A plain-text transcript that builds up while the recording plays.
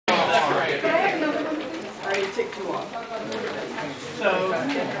So,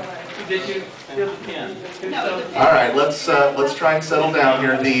 did you feel the pen? All right, let's try and settle down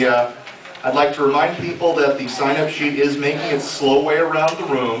here. I'd like to remind people that the sign-up sheet is making its slow way around the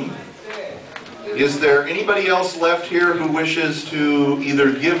room. Is there anybody else left here who wishes to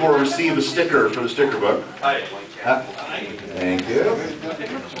either give or receive a sticker for the sticker book? Hi. Thank you.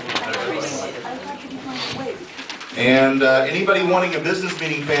 And anybody wanting a business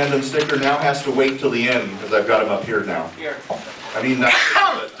meeting fandom sticker now has to wait till the end because I've got them up here now. I mean, not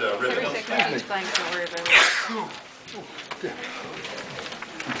but ribbons.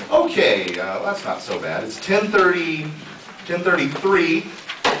 Okay, that's not so bad. It's 10:33.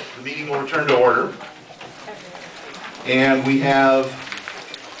 The meeting will return to order. And we have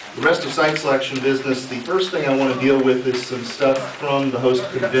the rest of site selection business. The first thing I want to deal with is some stuff from the host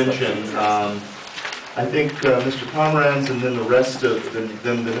convention. I think Mr. Pomeranz and then the rest of the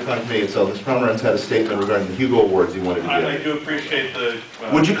Nippon Committee itself. Mr. Pomeranz had a statement regarding the Hugo Awards he wanted to give. I do appreciate the...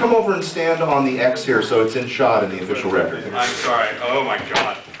 Would you come over and stand on the X here so it's in shot in the official record? I'm sorry. Oh my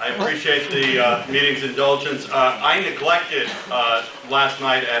God. I appreciate the meeting's indulgence. I neglected last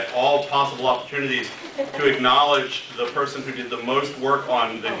night at all possible opportunities to acknowledge the person who did the most work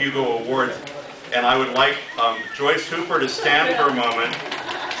on the Hugo Awards. And I would like Joyce Hooper to stand for a moment.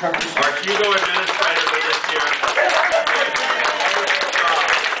 Our Hugo administrator for this year.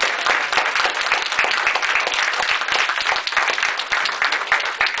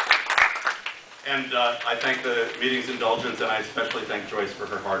 And I thank the meeting's indulgence, and I especially thank Joyce for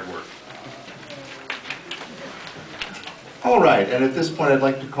her hard work. All right, and at this point I'd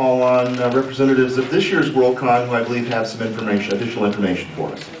like to call on representatives of this year's Worldcon who I believe have some information, additional information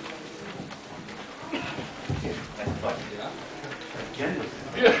for us.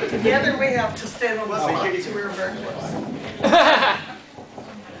 Together we have to stand on the spot, so we're very close.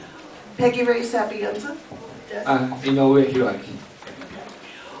 Peggy Ray Sapienza. Yes. Inoue Hiroaki.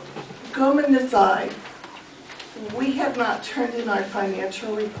 Gomen aside, we have not turned in our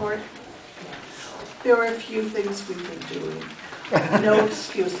financial report. There are a few things we've been doing. No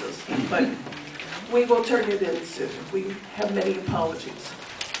excuses, but we will turn it in soon. We have many apologies.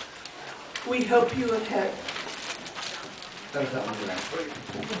 We hope you have had...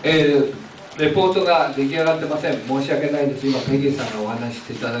 レポートが出来上がってません。申し訳ないです。今ペギーさんがお話しし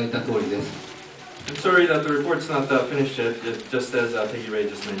ていただいた通りです。I'm sorry that the report's not finished yet, just as Peggy Ray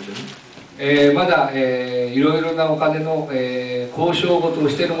just mentioned. まだいろいろなお金の交渉事を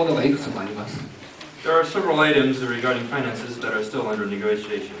しているものがいくつもあります。There are several items regarding finances that are still under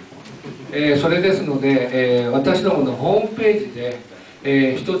negotiation. それですので、私どものホームページで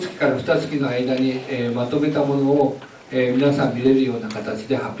1月から2月の間にまとめたものを皆さん見れるような形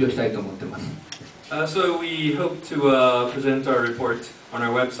で発表したいと思っています。So we hope to present our report on our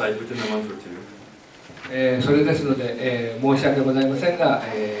website within a month or two. それですので、申し訳ございませんが、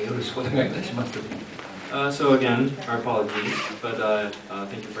よろしくお願いいたします。So again, our apologies, but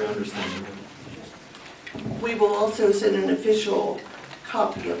thank you for your understanding. We will also send an official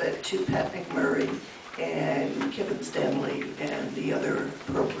copy of it to Pat McMurray and Kevin Stanley and the other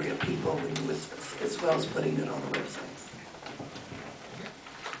appropriate people in WSFS, as well as putting it on the website.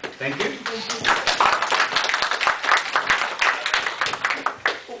 Thank you.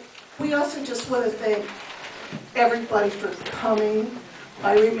 We also just want to thank everybody for coming.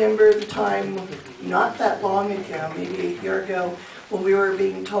 I remember the time not that long ago, maybe a year ago, when we were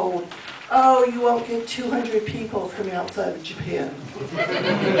being told, oh, you won't get 200 people from outside of Japan.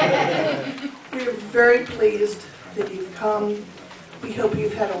 We are very pleased that you've come. We hope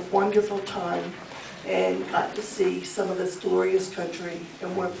you've had a wonderful time and got to see some of this glorious country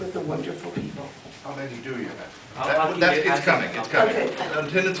and work with the wonderful people. How many do you have? It's coming, it's coming. Okay. The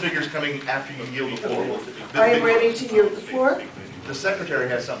attendance figure's coming after you yield the floor. I am ready to yield the floor. The secretary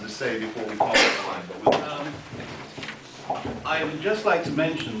has something to say before we call it time. I would just like to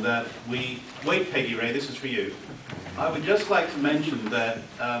mention that wait, Peggy Ray, this is for you. I would just like to mention that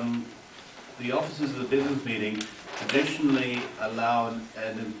the officers of the business meeting additionally allow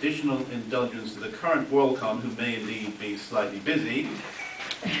an additional indulgence to the current Worldcon, who may indeed be slightly busy.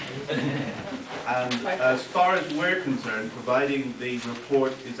 And as far as we're concerned, providing the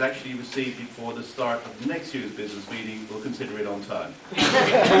report is actually received before the start of next year's business meeting, we'll consider it on time.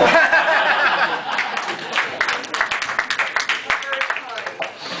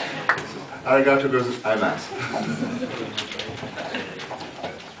 Arigato gozaimasu.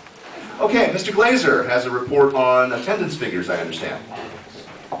 Okay, Mr. Glazer has a report on attendance figures, I understand.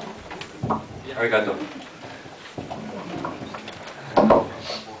 Arigato.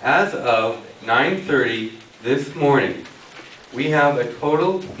 As of 9:30 this morning, we have a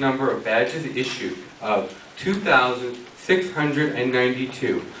total number of badges issued of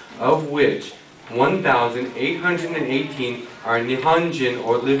 2,692, of which 1,818 are Nihonjin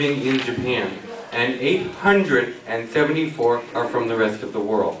or living in Japan, and 874 are from the rest of the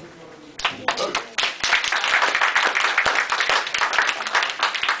world.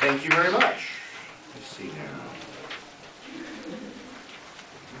 Thank you very much. Let's see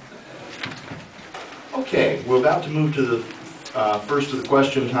now. Okay, we're about to move to the first of the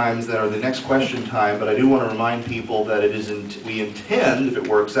question times, or the next question time, but I do want to remind people that it is we intend, if it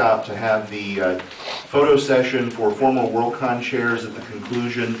works out, to have the photo session for former Worldcon chairs at the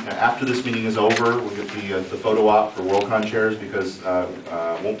conclusion. After this meeting is over, we'll get the photo op for Worldcon chairs, because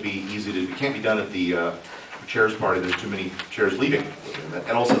it won't be easy to, it can't be done at the chairs party. There's too many chairs leaving,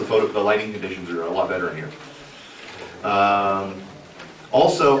 and also the lighting conditions are a lot better in here.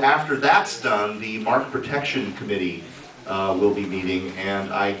 Also, after that's done, the Mark Protection Committee will be meeting,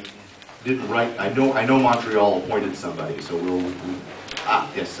 and I didn't write. I know Montreal appointed somebody, so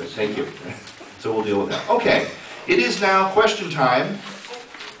yes, thank you. So we'll deal with that. Okay, it is now question time.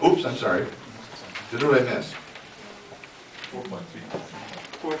 Oops, I'm sorry. What did I miss?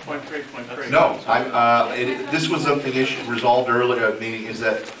 4.3.3. No, this was something resolved earlier at the meeting, is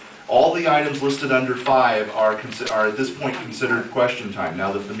that all the items listed under 5 are at this point considered question time.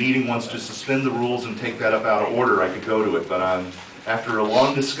 Now, if the meeting wants to suspend the rules and take that up out of order, I could go to it, but after a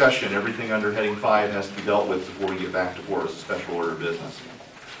long discussion, everything under heading 5 has to be dealt with before we get back to 4 as a special order of business.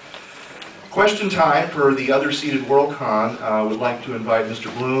 Question time for the other seated Worldcon. I would like to invite Mr.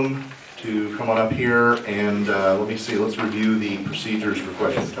 Bloom to come on up here, and let me see, let's review the procedures for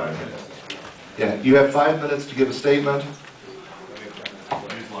question time. Yeah, you have 5 minutes to give a statement,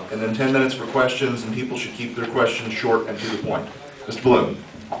 and then 10 minutes for questions, and people should keep their questions short and to the point. Mr. Bloom.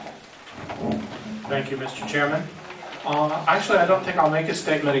 Thank you, Mr. Chairman. Actually, I don't think I'll make a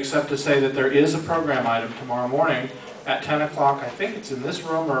statement except to say that there is a program item tomorrow morning at 10 o'clock. I think it's in this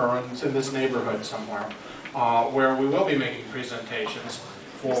room or it's in this neighborhood somewhere, where we will be making presentations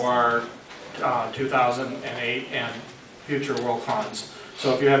for 2008 and future Worldcons.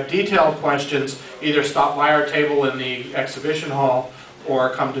 So if you have detailed questions, either stop by our table in the exhibition hall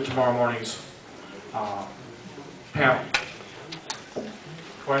or come to tomorrow morning's panel.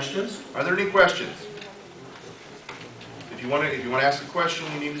 Questions? Are there any questions? If you want to ask a question,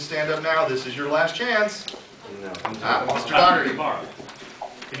 you need to stand up now. This is your last chance. Mr. Dougherty.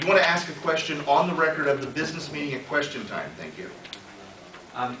 If you want to ask a question on the record of the business meeting at question time, thank you.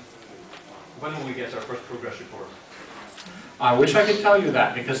 When will we get our first progress report? I wish I could tell you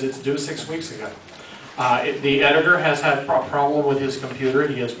that because it's due 6 weeks ago. The editor has had a problem with his computer.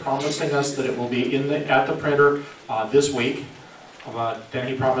 He is promising us that it will be at the printer this week. Then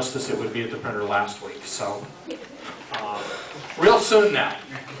he promised us it would be at the printer last week. So, real soon now.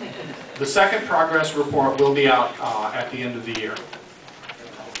 The second progress report will be out at the end of the year.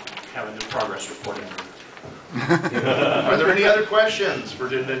 Have a new progress report in. Are there any other questions for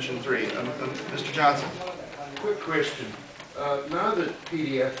Dimension 3? Mr. Johnson. Quick question. Now that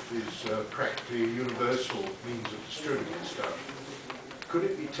PDF is practically a universal means of distributing stuff, could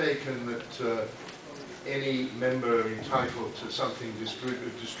it be taken that any member entitled to something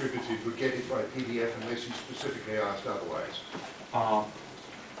distributed would get it by PDF unless he specifically asked otherwise?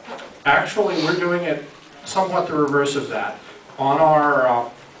 Actually, we're doing it somewhat the reverse of that. On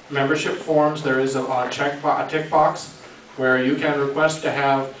our membership forms, there is a tick box where you can request to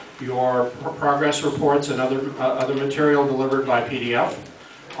have your progress reports and other material delivered by PDF.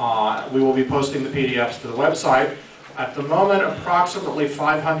 We will be posting the PDFs to the website. At the moment, approximately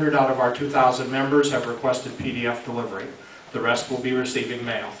 500 out of our 2,000 members have requested PDF delivery. The rest will be receiving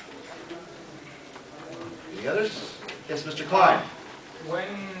mail. Any others? Yes, Mr. Klein. When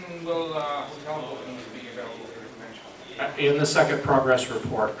will hotel bookings be available for information? In the second progress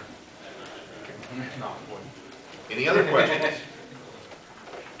report. Any other questions?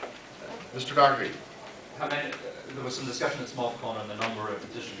 Mr. Dougherty. There was some discussion at SmallCon on the number of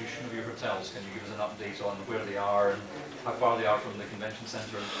distribution of your hotels. Can you give us an update on where they are and how far they are from the convention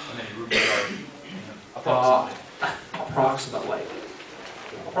centre and how many rooms there are? Approximately.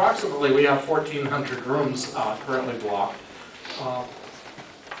 Approximately, we have 1,400 rooms currently blocked.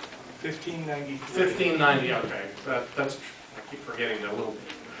 1590. 1590, okay. That's, I keep forgetting that a little bit.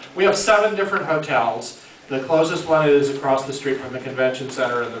 We have 7 different hotels. The closest one is across the street from the convention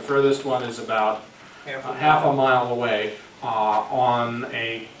center, and the furthest one is about half a mile away on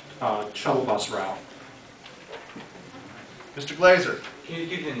a shuttle bus route. Mr. Glazer. Can you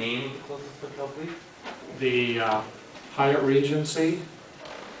give the name of the closest hotel, please? The Hyatt Regency.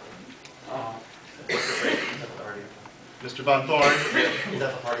 Mr. Von Thorn? Is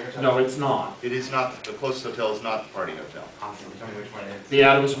that the party hotel? No, it's not. It is not, the closest hotel is not the Party Hotel. Awesome. Tell me which one it is. The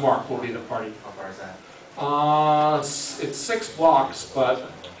Adams Mark will be the party. How far is that? It's 6 blocks,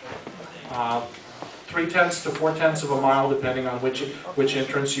 but 3/10 to 4/10 of a mile, depending on which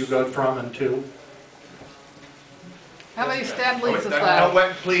entrance you go from and to. How many stab leads is No, that?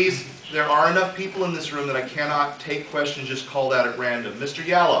 wait, please, there are enough people in this room that I cannot take questions just called out at random. Mr.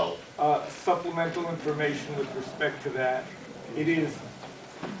 Yallow? Supplemental information with respect to that. It is,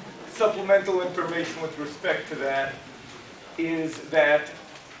 supplemental information with respect to that is that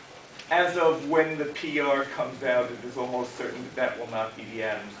as of when the PR comes out, it is almost certain that that will not be the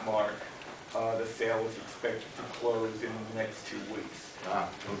Adams Mark. The sale is expected to close in the next 2 weeks. Yeah,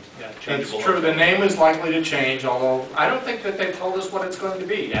 that's true. The name is likely to change, although I don't think that they've told us what it's going to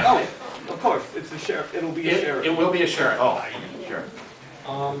be yet. Oh, of course, it's a sheriff. It'll be a sheriff. It will be a sheriff. Oh, sure.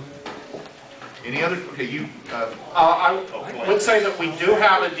 Any other, okay, you, I would say that we do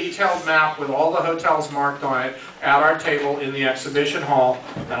have a detailed map with all the hotels marked on it at our table in the exhibition hall,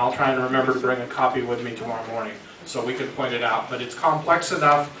 and I'll try and remember to bring a copy with me tomorrow morning so we can point it out. But it's complex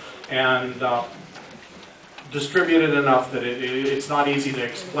enough and distributed enough that it's not easy to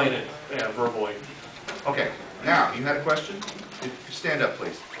explain it verbally. okay, now, you had a question? Stand up,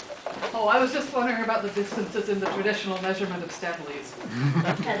 please. Oh, I was just wondering about the distances in the traditional measurement of stab leads.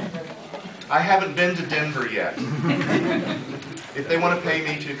 I haven't been to Denver yet. If they want to pay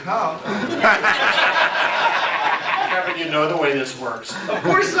me to come. Kevin, you know the way this works. Of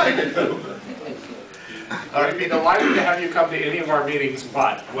course I do. I'd be delighted to have you come to any of our meetings,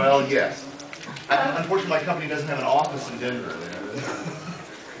 but... Well, yes. Unfortunately, my company doesn't have an office in Denver.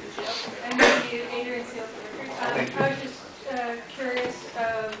 And thank you, Adrian Seal for the recruit. Thank you. I was just curious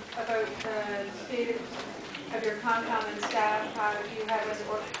about the state of your Concom and staff. How do you have as a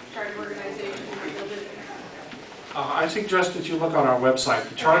charter organization build it? I suggest that you look on our website.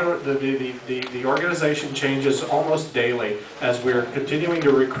 The charter, the organization changes almost daily as we're continuing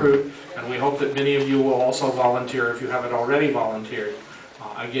to recruit, and we hope that many of you will also volunteer if you haven't already volunteered.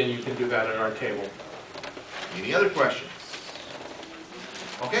 Again, you can do that at our table. Any other questions?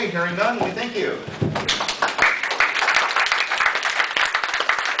 Okay, hearing none, we thank you.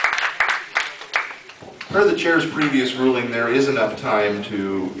 Per the chair's previous ruling, there is enough time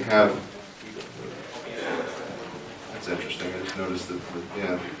to have. That's interesting. I just noticed that.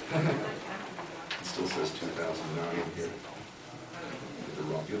 Yeah, it still says 2009 here.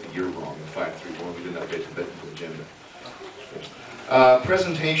 You have the year wrong. 531. We didn't update the agenda.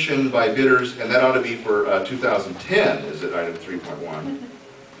 Presentation by bidders, and that ought to be for 2010, is it item 3.1?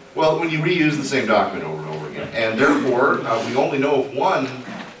 Well, when you reuse the same document over and over again. And therefore, we only know of one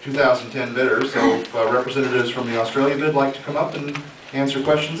 2010 bidder, so if representatives from the Australia bid like to come up and answer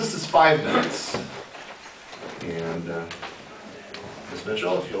questions, this is 5 minutes. And Ms.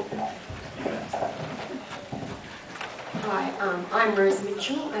 Mitchell, if you'll... Hi, I'm Rose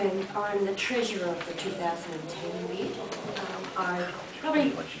Mitchell, and I'm the treasurer of the 2010 bid. I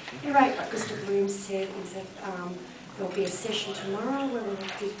probably reiterate what Mr. Bloom said, is that there'll be a session tomorrow where we'll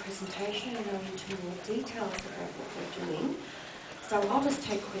do a presentation and go into more details about what we're doing. So I'll just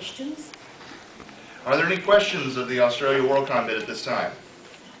take questions. Are there any questions of the Australia Worldcon bid at this time?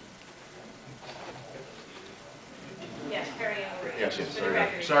 Yes, Perry. Yes,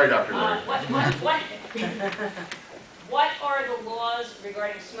 sorry, Dr. Larry. What are the laws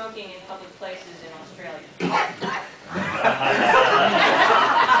regarding smoking in public places in Australia?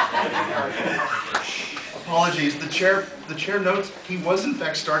 Apologies, the chair notes he was in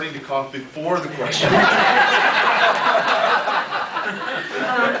fact starting to cough before the question.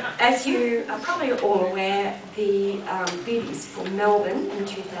 As you are probably all aware, the bid is for Melbourne in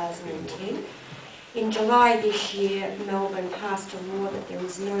 2010. In July this year, Melbourne passed a law that there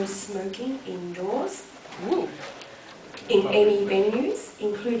is no smoking indoors in any venues,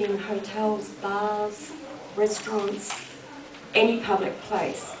 including hotels, bars, restaurants, any public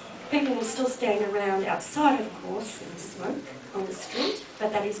place. People will still stand around outside, of course, and smoke on the street,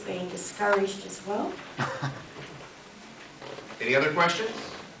 but that is being discouraged as well. Any other questions?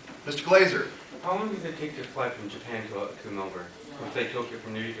 Mr. Glazer. How long does it take to fly from Japan to Melbourne? From, say, Tokyo,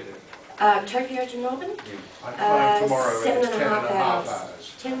 from New York to there? Tokyo to Melbourne? Yeah. I'm flying tomorrow. 7.5 hours.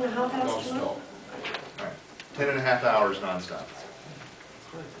 10.5 hours. 10.5 hours tomorrow? All right, 10.5 hours non-stop.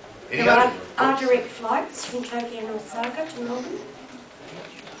 Any There other? are direct flights from Tokyo and Osaka to Melbourne.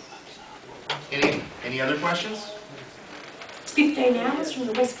 Any other questions? It's 15 hours from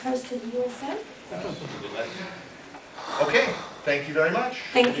the west coast of the USA. Okay, thank you very much.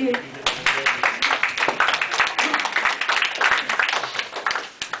 Thank you.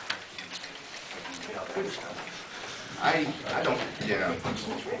 I don't, yeah.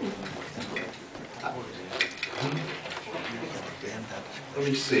 Let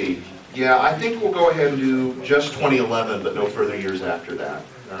me see. Yeah, I think we'll go ahead and do just 2011, but no further years after that.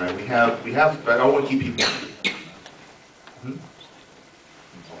 All right, we have, I don't want to keep people.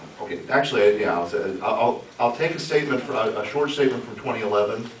 Okay, actually, yeah, I'll take a statement, a short statement from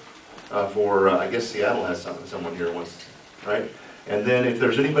 2011 for, I guess Seattle has someone here wants, right? And then if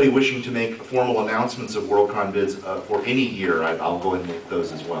there's anybody wishing to make formal announcements of Worldcon bids for any year, I'll go ahead and make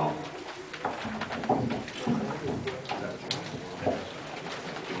those as well.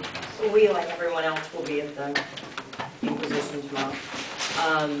 We, like everyone else, will be at the Inquisition tomorrow.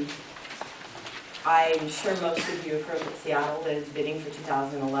 I'm sure most of you have heard that Seattle is bidding for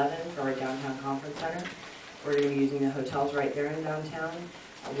 2011 for our downtown conference center. We're going to be using the hotels right there in downtown.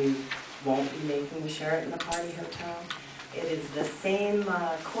 We won't be making the Sheraton the Party Hotel. It is the same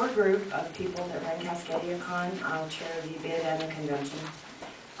core group of people that run Cascadia Con. I'll chair the bid and the convention.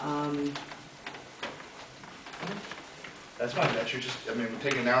 That's fine. That's your just. I mean, we'll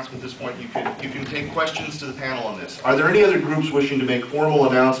take an announcement at this point. You can take questions to the panel on this. Are there any other groups wishing to make formal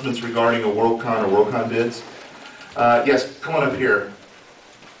announcements regarding a Worldcon or Worldcon bids? Yes, come on up here.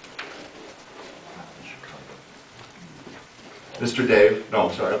 Mr. Dave.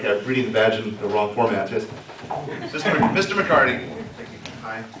 No, sorry. Okay, I'm reading the badge in the wrong format. Yes. Mr. McCarty.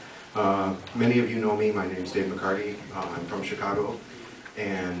 Hi. Many of you know me. My name is Dave McCarty. I'm from Chicago.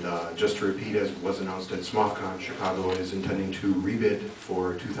 And just to repeat, as was announced at SMOFCon, Chicago is intending to rebid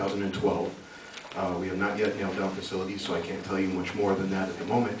for 2012. We have not yet nailed down facilities, so I can't tell you much more than that at the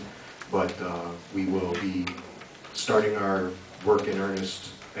moment. But we will be starting our work in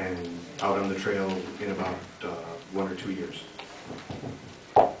earnest and out on the trail in about 1 or 2 years.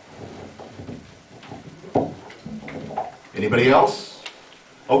 Anybody else?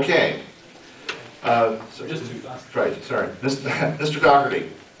 Okay. Just too fast. Right, sorry. Mr. Doherty.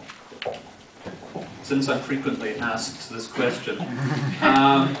 Since I'm frequently asked this question,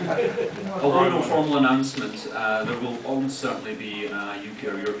 although no formal announcement, there will almost certainly be a UK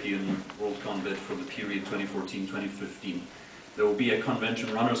or European Worldcon bid for the period 2014-2015. There will be a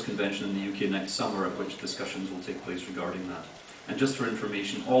convention, runners convention in the UK next summer at which discussions will take place regarding that. And just for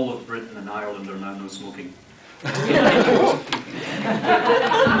information, all of Britain and Ireland are now no smoking.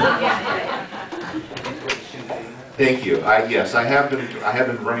 Thank you. Yes, I have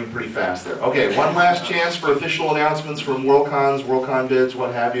been running pretty fast there. Okay, one last chance for official announcements from Worldcons, Worldcon bids,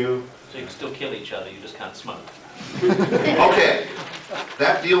 what have you. So you can still kill each other, you just can't smoke. Okay,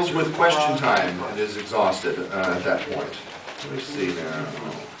 that deals with question time and is exhausted at that point. Let me see now.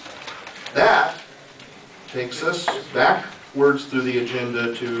 That takes us backwards through the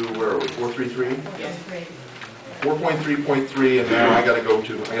agenda to, where are we, 433? Yes. 4.3.3, and now I gotta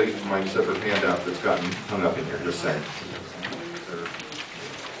get my separate handout that's gotten hung up in here, just a second.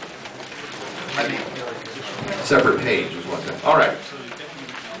 Separate page is what that, all right.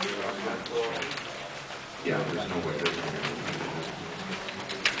 Yeah, there's no way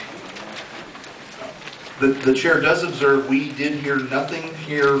the chair does observe we did hear nothing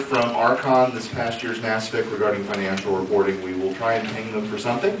here from Archon this past year's NASFIC regarding financial reporting. We will try and hang them for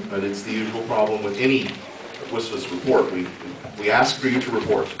something, but it's the usual problem with any WSFS report. We ask for you to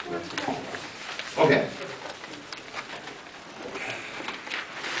report. Okay.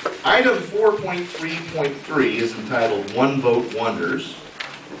 Item 4.3.3 is entitled One Vote Wonders,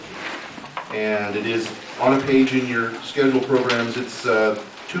 and it is on a page in your schedule programs. It's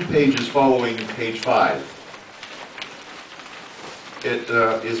 2 pages following page 5. It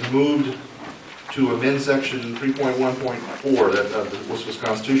is moved to amend section 3.1.4 of the WSFS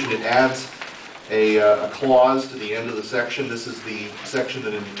Constitution. It adds a clause to the end of the section. This is the section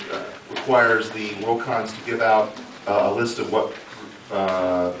that requires the Worldcons to give out a list of what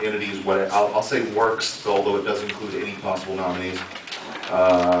entities, what I'll say works, although it does include any possible nominees,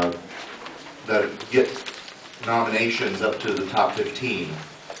 that get nominations up to the top 15.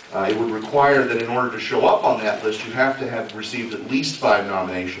 It would require that in order to show up on that list, you have to have received at least 5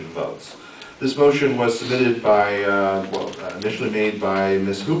 nomination votes. This motion was submitted by, initially made by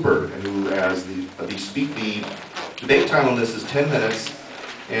Ms. Hooper, who, as the debate time on this is 10 minutes.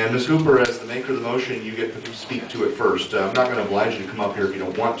 And Ms. Hooper, as the maker of the motion, you get to speak to it first. I'm not going to oblige you to come up here if you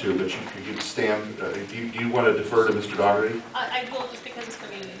don't want to, but you could stand. Do you want to defer to Mr. Doherty? I will, just because it's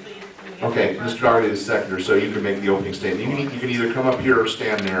going to be. Okay, Mr. Doherty is the seconder, so you can make the opening statement. You can either come up here or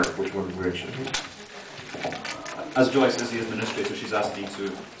stand there. Which one would you? As Joyce is the administrator, she's asked me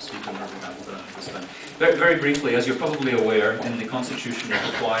to speak on her behalf this time. Very briefly, as you're probably aware, in the Constitution it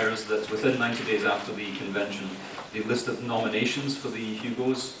requires that within 90 days after the convention, the list of nominations for the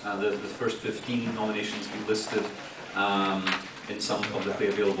Hugos, the first 15 nominations be listed in some publicly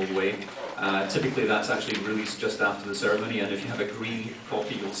available way. Typically that's actually released just after the ceremony, and if you have a green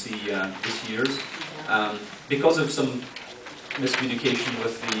copy you'll see this year's. Because of some miscommunication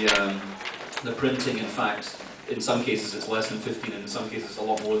with the printing, in fact, in some cases it's less than 15, and in some cases a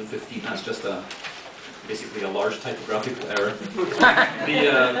lot more than 15. That's just basically a large typographical error.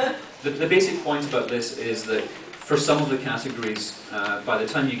 The basic point about this is that for some of the categories, by the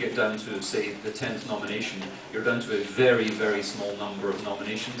time you get down to, say, the 10th nomination, you're down to a very, very small number of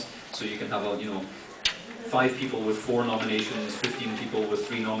nominations. So you can have, 5 people with 4 nominations, 15 people with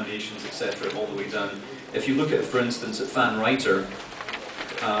 3 nominations, etc., all the way down. If you look at, for instance, at fan writer,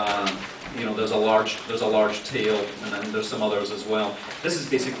 there's a large tail, and then there's some others as well. This is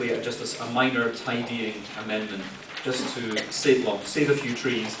basically just a minor tidying amendment, just to save a few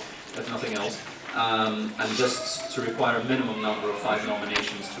trees, if nothing else, and just to require a minimum number of 5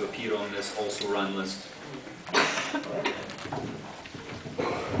 nominations to appear on this also ran list.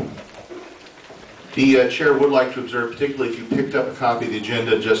 The chair would like to observe, particularly if you picked up a copy of the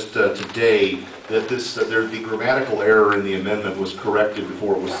agenda just today, that the grammatical error in the amendment was corrected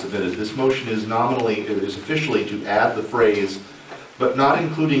before it was submitted. This motion is officially to add the phrase, but not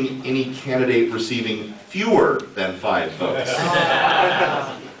including any candidate receiving fewer than 5 votes.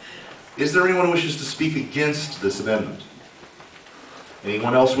 Is there anyone who wishes to speak against this amendment?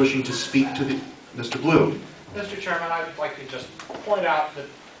 Anyone else wishing to speak to Mr. Bloom? Mr. Chairman, I'd like to just point out that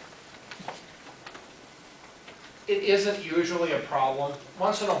it isn't usually a problem.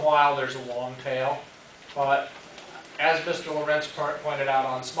 Once in a while there's a long tail, but as Mr. Lorenz pointed out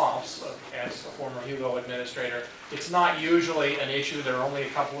on SMOFs, as a former Hugo administrator, it's not usually an issue. There are only a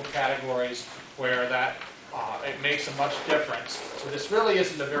couple of categories where it makes a much difference. So this really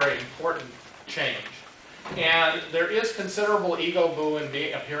isn't a very important change. And there is considerable ego boo in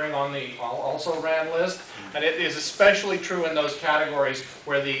appearing on the also ran list, and it is especially true in those categories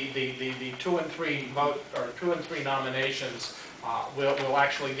where the 2 and 3 vote or 2 and 3 nominations will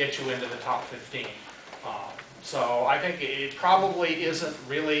actually get you into the top 15. So I think it probably isn't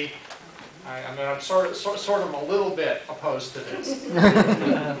really. I'm sort of a little bit opposed to this.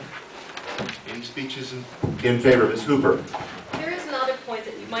 Any speeches in favor? Ms. Hooper. There is another point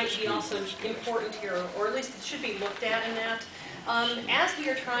that might be also important here, or at least it should be looked at in that. As we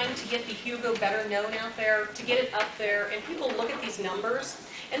are trying to get the Hugo better known out there, to get it up there, and people look at these numbers,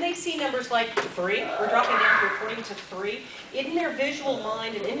 and they see numbers like 3, we're dropping down to reporting to 3, in their visual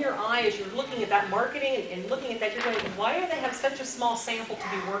mind and in your eye as you're looking at that marketing and looking at that, you're going, why do they have such a small sample to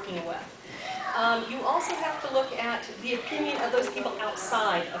be working with? You also have to look at the opinion of those people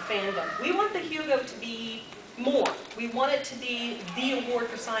outside of fandom. We want the Hugo to be more. We want it to be the award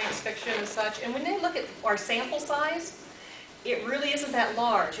for science fiction and such. And when they look at our sample size, it really isn't that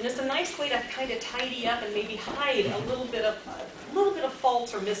large. And it's a nice way to kind of tidy up and maybe hide a little bit of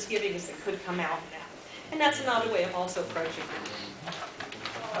faults or misgivings that could come out of that. And that's another way of also approaching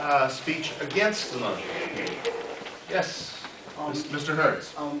it. Speech against the motion. Yes. Mr.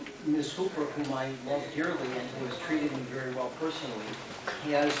 Hertz. Ms. Hooper, whom I love dearly and who has treated me very well personally,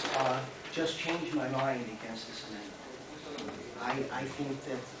 has just changed my mind against this amendment. I think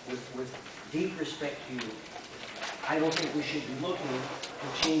that with deep respect to you, I don't think we should be looking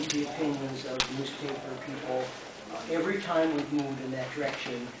to change the opinions of newspaper people. Every time we've moved in that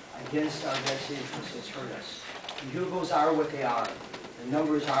direction against our best interests, it's hurt us. The Hugos are what they are. The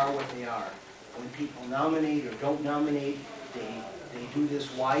numbers are what they are. When people nominate or don't nominate, they do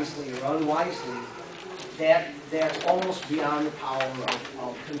this wisely or unwisely. That's almost beyond the power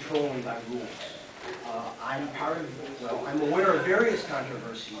of controlling by rules. I'm aware of various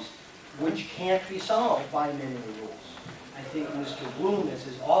controversies which can't be solved by amending the rules. I think Mr. Bloom, as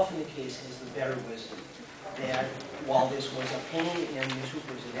is often the case, has the better wisdom that while this was a pain in Ms.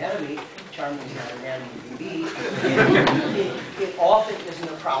 Hooper's anatomy, Charming's not anatomy BB, it often isn't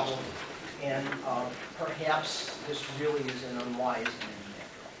a problem. And perhaps this really is an unwise amendment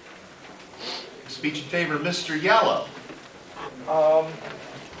after all. Speech in favor, Mr. Yallow.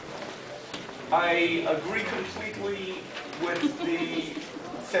 I agree completely with the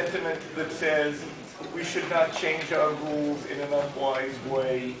sentiment that says we should not change our rules in an unwise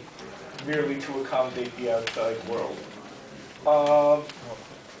way merely to accommodate the outside world.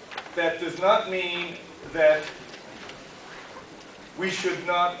 That does not mean that we should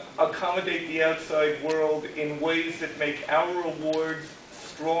not accommodate the outside world in ways that make our awards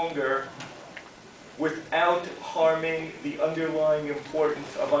stronger without harming the underlying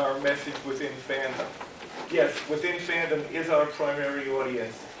importance of our message within fandom. Yes, within fandom is our primary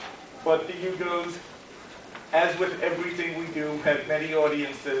audience, but the Hugos, as with everything we do, have many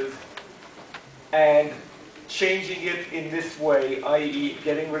audiences, and changing it in this way, i.e.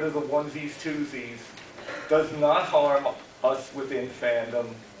 getting rid of the onesies, twosies, does not harm us within fandom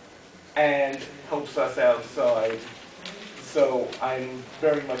and helps us outside. So I'm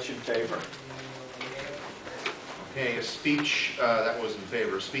very much in favor. Okay, a speech, that was in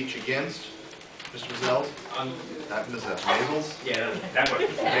favor. Speech against? Mr. Mazzell? That Mazels? Yeah, that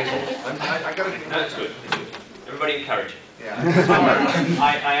works. Mazels? I gotta... No, it's good. It's good. Everybody encourage it. Yeah.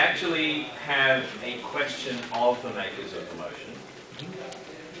 I actually have a question of the makers of the motion.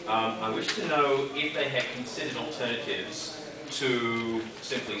 I wish to know if they had considered alternatives to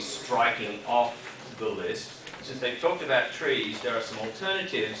simply striking off the list. Since they've talked about trees, there are some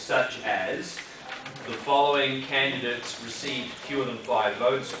alternatives such as the following candidates received fewer than 5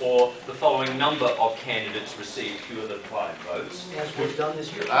 votes, or the following number of candidates received fewer than 5 votes. As was done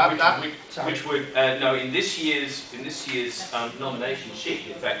this year. Which would, no, in this year's nomination sheet,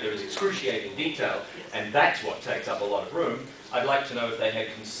 in fact, there is excruciating detail, and that's what takes up a lot of room. I'd like to know if they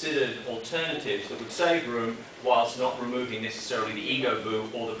had considered alternatives that would save room whilst not removing necessarily the ego boo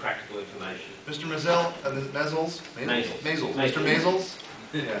or the practical information. Mr. Mazzell, Mazzels? Mazels. Mr. Mazels?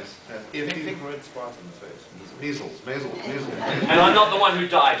 Yes. Think red spot in the face. Measles. And I'm not the one who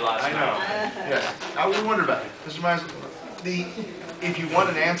died last night. I know. Yes. I was wondering about it. Mr. Mazzels, if you want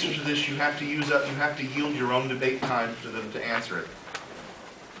an answer to this, you have to yield your own debate time to them to answer it.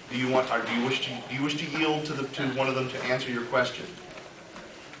 Do you wish to yield to one of them to answer your question?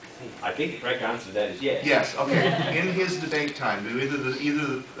 I think the correct answer to that is yes. Yes. Okay. In his debate time, do either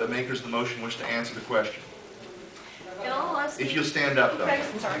the makers of the motion wish to answer the question? In all honesty, if you'll stand up, though. Okay,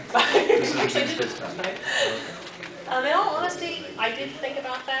 I'm sorry. This is in all honesty, I did think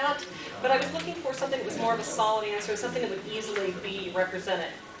about that, but I was looking for something that was more of a solid answer, something that would easily be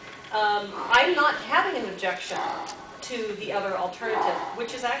represented. I'm not having an objection to the other alternative,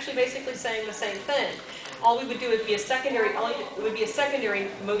 which is actually basically saying the same thing. All we would do would be a secondary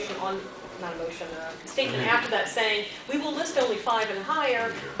motion on, not a motion, a statement after that saying, we will list only 5 and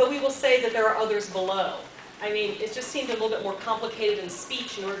higher, but we will say that there are others below. I mean, it just seemed a little bit more complicated in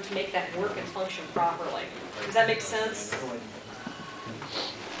speech in order to make that work and function properly. Does that make sense?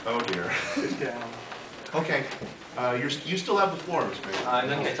 Oh dear. Okay. You still have the floor, Mr. Mayor. In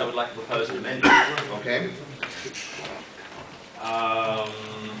that case, I would like to propose an amendment. Okay. The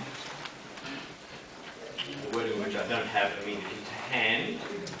wording which I don't have immediately to hand.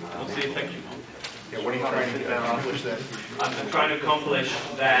 What's the effective? Yeah, what are you trying to accomplish then? I'm trying to accomplish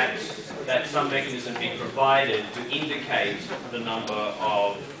that some mechanism be provided to indicate the number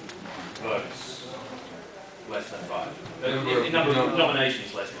of votes less than 5. The number of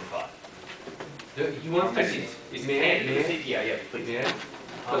nominations less than 5. You want to Actually, it's yeah, please.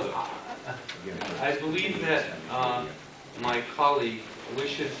 I believe that my colleague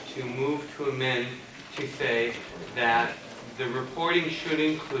wishes to move to amend to say that the reporting should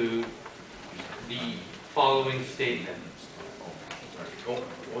include the following statement. Oh,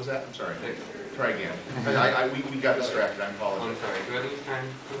 what was that? I'm sorry. Try again. We got distracted. I apologize. I'm sorry. Do I lose time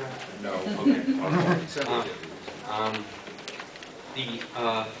for that? No. Okay.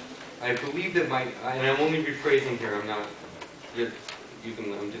 I believe that and I'm only rephrasing here. I'm not just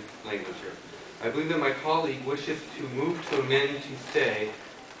using. I'm just language here. I believe that my colleague wishes to move to amend to say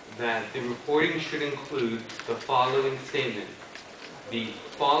that the reporting should include the following statement. The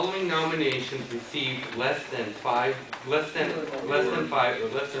following nominations received less than 5 or less than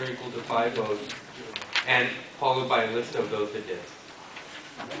or equal to 5 votes, and followed by a list of those that did.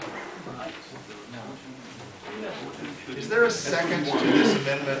 Is there a second to this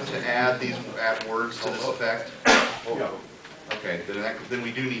amendment to add words to this effect? Okay, then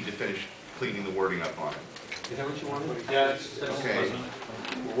we do need to finish cleaning the wording up on it. Is that what you wanted? Yes. Okay.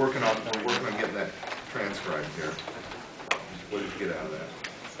 We're working on getting that transcribed here. What did you get out of that?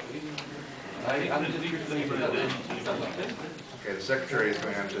 Okay, the secretary is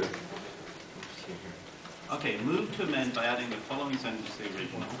going to have to. Okay, move to amend by adding the following sentence to the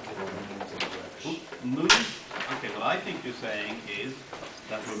original. Okay, what I think you're saying is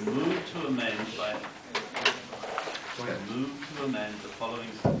that we're moved to amend by. Move to amend the following.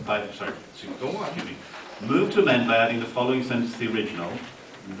 Go on. Excuse me. Move to amend by adding the following sentence to the original.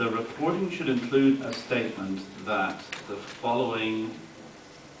 The reporting should include a statement that the following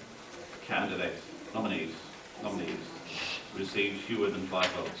nominees received fewer than 5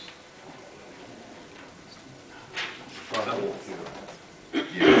 votes.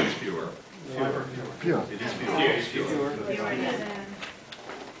 Yeah, it's fewer. Fewer. It is fewer. It is fewer.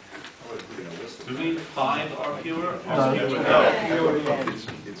 Do we mean 5 or fewer? No.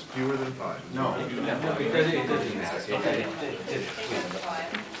 It's fewer than 5. No. Because it doesn't matter.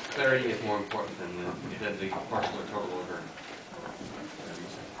 Clarity is more important than the partial or total order.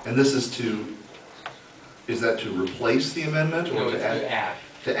 And this is that to replace the amendment or No, to it's add? to add.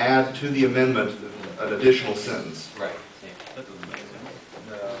 To add to the amendment an additional sentence. Right.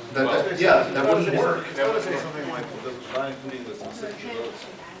 Yeah, that wouldn't work. That would say something like, not including the specific votes.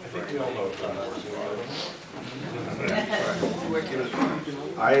 I think we all know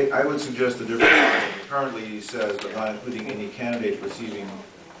I would suggest the difference currently says, but not including any candidate receiving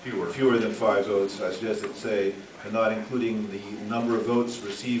fewer than 5 votes. I suggest it say, and not including the number of votes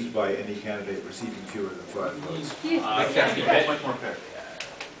received by any candidate receiving fewer than 5 votes. That's much more fair.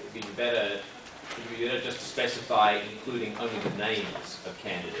 It'd be better just to specify including only the names of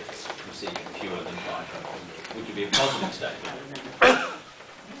candidates receiving fewer than 5 votes, which would be a positive statement.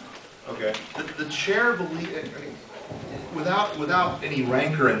 Okay. The chair without any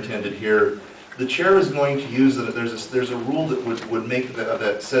rancor intended here, the chair is going to use that. There's a rule that would make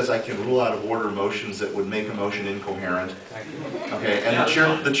that says I can rule out of order motions that would make a motion incoherent. Okay, and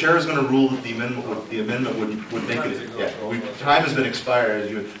the chair is going to rule that the amendment would make it. Yeah, time has been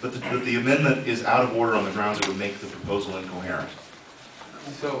expired, but the amendment is out of order on the grounds it would make the proposal incoherent.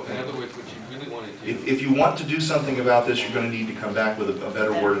 So, in other words, what you really want to do... If you want to do something about this, you're going to need to come back with a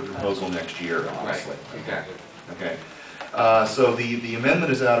better worded proposal next year, honestly. Right, exactly. Okay. So the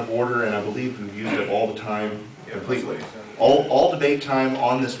amendment is out of order, and I believe we've used up all the time completely. All debate time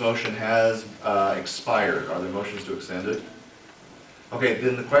on this motion has expired. Are there motions to extend it? Okay,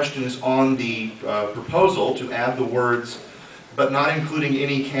 then the question is on the proposal to add the words, but not including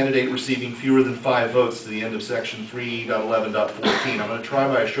any candidate receiving fewer than 5 votes to the end of section 3.11.14. I'm going to try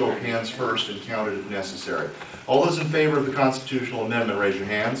by a show of hands first and count it if necessary. All those in favor of the constitutional amendment, raise your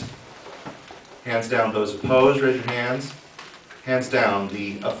hands. Hands down. Those opposed, raise your hands. Hands down.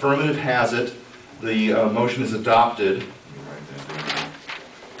 The affirmative has it. The motion is adopted.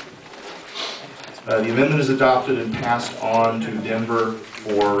 The amendment is adopted and passed on to Denver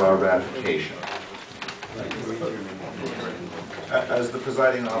for ratification. As the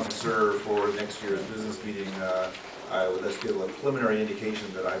presiding officer for next year's business meeting, I would just give a preliminary indication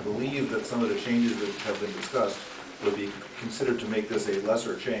that I believe that some of the changes that have been discussed would be considered to make this a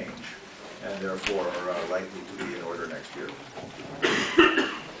lesser change, and therefore likely to be in order next year.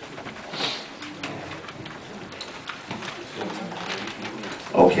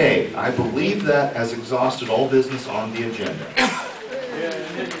 Okay, I believe that has exhausted all business on the agenda.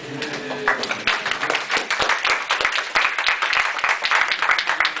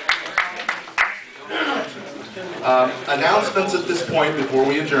 Announcements at this point before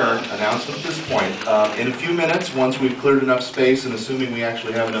we adjourn. Announcement at this point. In a few minutes, once we've cleared enough space and assuming we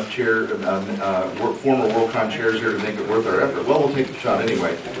actually have enough former Worldcon chairs here to make it worth our effort, well, we'll take the shot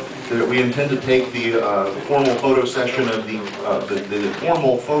anyway. We intend to take the formal photo session of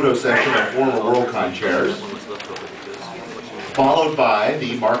former Worldcon chairs, followed by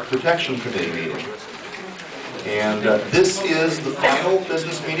the Mark Protection Committee meeting. And this is the final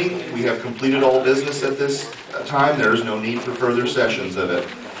business meeting. We have completed all business at this time. There is no need for further sessions of it.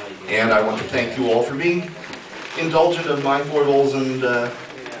 And I want to thank you all for being indulgent of my foibles and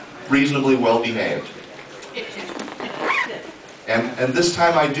reasonably well behaved. And this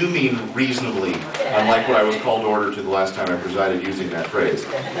time I do mean reasonably, unlike what I was called to order to the last time I presided using that phrase.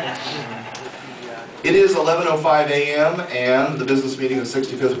 It is 11:05 a.m. and the business meeting of the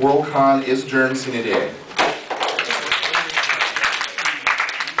 65th Worldcon is adjourned sine die.